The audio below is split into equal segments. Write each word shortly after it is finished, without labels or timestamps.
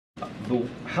The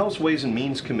House Ways and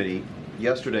Means Committee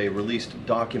yesterday released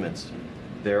documents,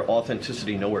 their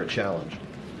authenticity nowhere challenged.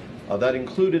 That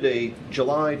included a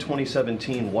July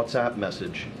 2017 WhatsApp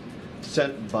message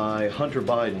sent by Hunter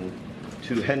Biden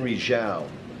to Henry Zhao,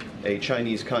 a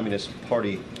Chinese Communist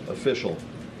Party official,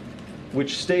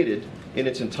 which stated in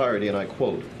its entirety, and I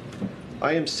quote,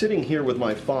 "I am sitting here with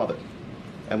my father,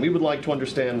 and we would like to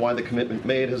understand why the commitment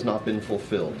made has not been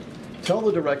fulfilled. Tell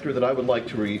the director that I would like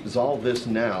to resolve this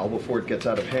now before it gets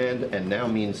out of hand, and now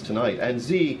means tonight. And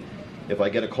Z, if I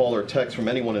get a call or text from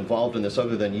anyone involved in this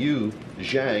other than you,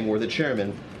 Zhang, or the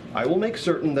chairman, I will make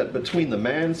certain that between the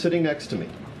man sitting next to me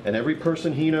and every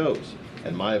person he knows,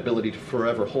 and my ability to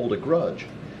forever hold a grudge,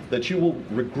 that you will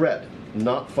regret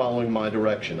not following my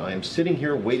direction. I am sitting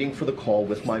here waiting for the call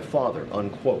with my father,"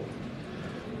 unquote.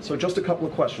 So just a couple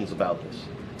of questions about this.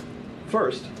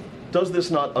 First, does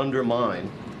this not undermine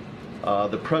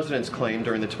the president's claim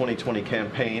during the 2020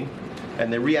 campaign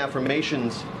and the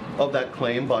reaffirmations of that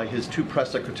claim by his two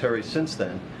press secretaries since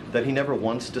then, that he never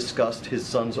once discussed his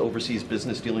son's overseas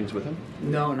business dealings with him?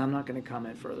 No, and I'm not going to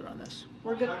comment further on this.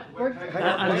 We're good.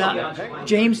 I'm not.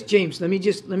 James, let me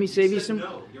save you some.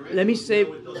 Let me save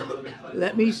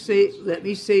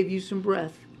you some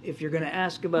breath. If you're going to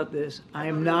ask about this, I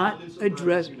am not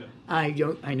addressing. I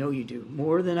know you do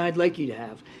more than I'd like you to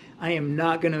have. I am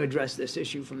not going to address this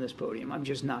issue from this podium. I'm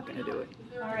just not going to do it.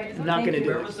 All right. I'm not going to do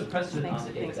it. Where was the president on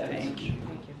the day of that Thank speech? you.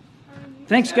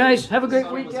 Thanks, guys. Have a great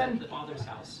Son was at weekend. the father's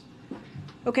house.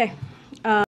 Okay.